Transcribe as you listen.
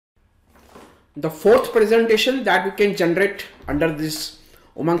The fourth presentation that we can generate under this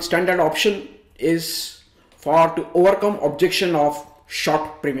Umang standard option is to overcome objection of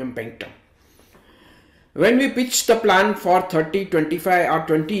short premium paying term. When we pitch the plan for 30, 25 or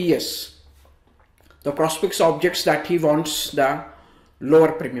 20 years, the prospect objects that he wants the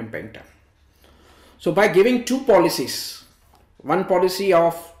lower premium paying term. So by giving two policies, one policy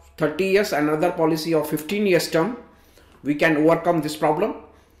of 30 years and another policy of 15 years term, we can overcome this problem,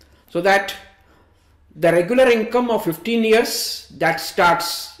 so that the regular income of 15 years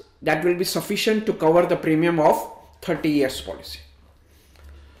that will be sufficient to cover the premium of 30 years policy.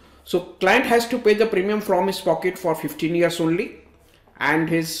 So client has to pay the premium from his pocket for 15 years only, and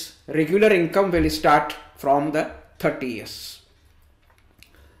his regular income will start from the 30 years.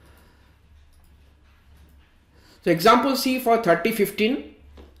 So example C for 30-15,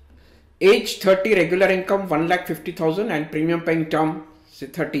 age 30, regular income 1,50,000 and premium paying term say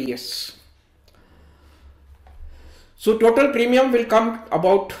 30 years. So total premium will come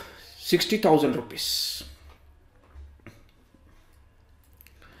about 60,000 rupees.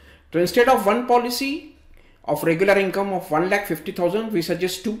 So instead of one policy of regular income of 1,50,000, we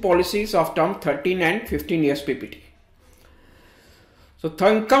suggest two policies of term 13 and 15 years PPT. So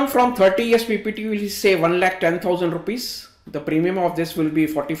the income from 30 years PPT will say 1,10,000 rupees. The premium of this will be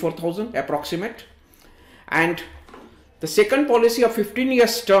 44,000 approximate. And the second policy of 15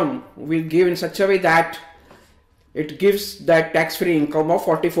 years term will give in such a way that it gives that tax-free income of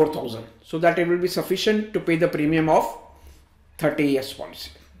 44,000. So that it will be sufficient to pay the premium of 30 years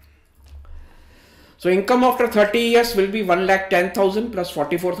policy. So income after 30 years will be 1,10,000 plus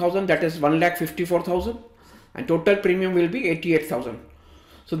 44,000, that is 1,54,000, and total premium will be 88,000.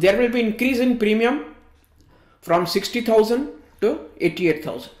 So there will be increase in premium from 60,000 to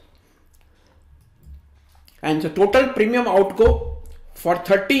 88,000. And the total premium outgo for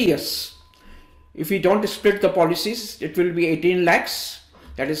 30 years, if we don't split the policies, it will be 18 lakhs,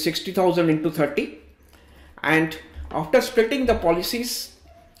 that is 60,000 into 30. And after splitting the policies,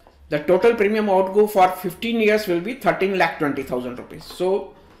 the total premium outgo for 15 years will be 13,20,000 rupees.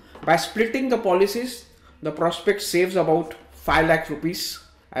 So by splitting the policies, the prospect saves about 5 lakh rupees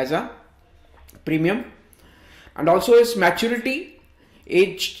as a premium. And also his maturity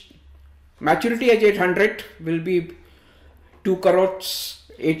age 800 will be 2 crores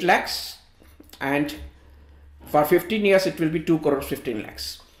 8 lakhs, and for 15 years it will be 2 crores 15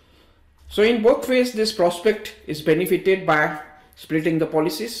 lakhs. So in both ways this prospect is benefited by splitting the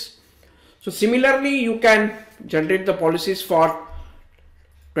policies. So similarly you can generate the policies for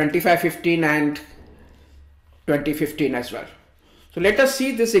 25-15 and 20-15 as well. So let us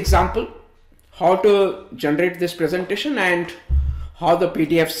see this example, how to generate this presentation and how the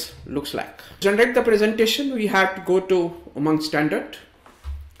PDFs looks like. To generate the presentation, we have to go to Umang standard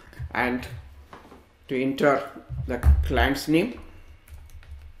and to enter the client's name.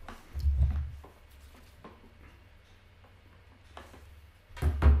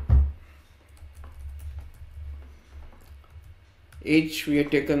 Age we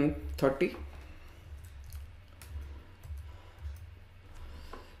have taken 30.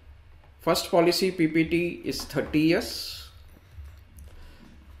 First policy PPT is 30 years.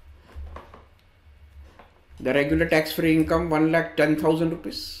 The regular tax-free income 1,10,000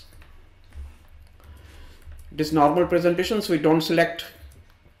 rupees. It is normal presentation, so we don't select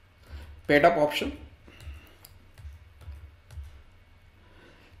paid up option.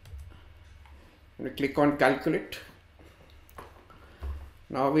 We click on calculate.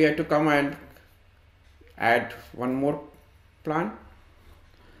 Now we have to come and add one more plan.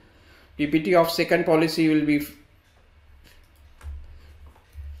 PPT of second policy will be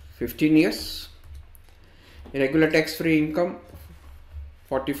 15 years. Regular tax-free income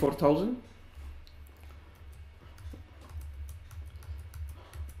 44,000.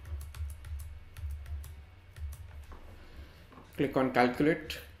 Click on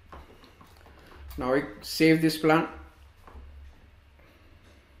calculate. Now we save this plan.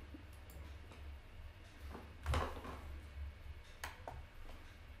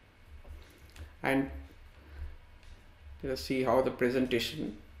 And let's see how the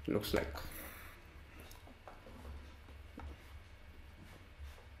presentation looks like.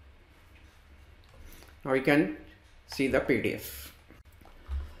 Now we can see the PDF.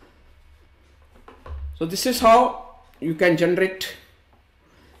 So this is how you can generate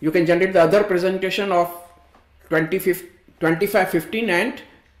the other presentation of 25-15 and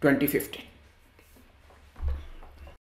 20-15.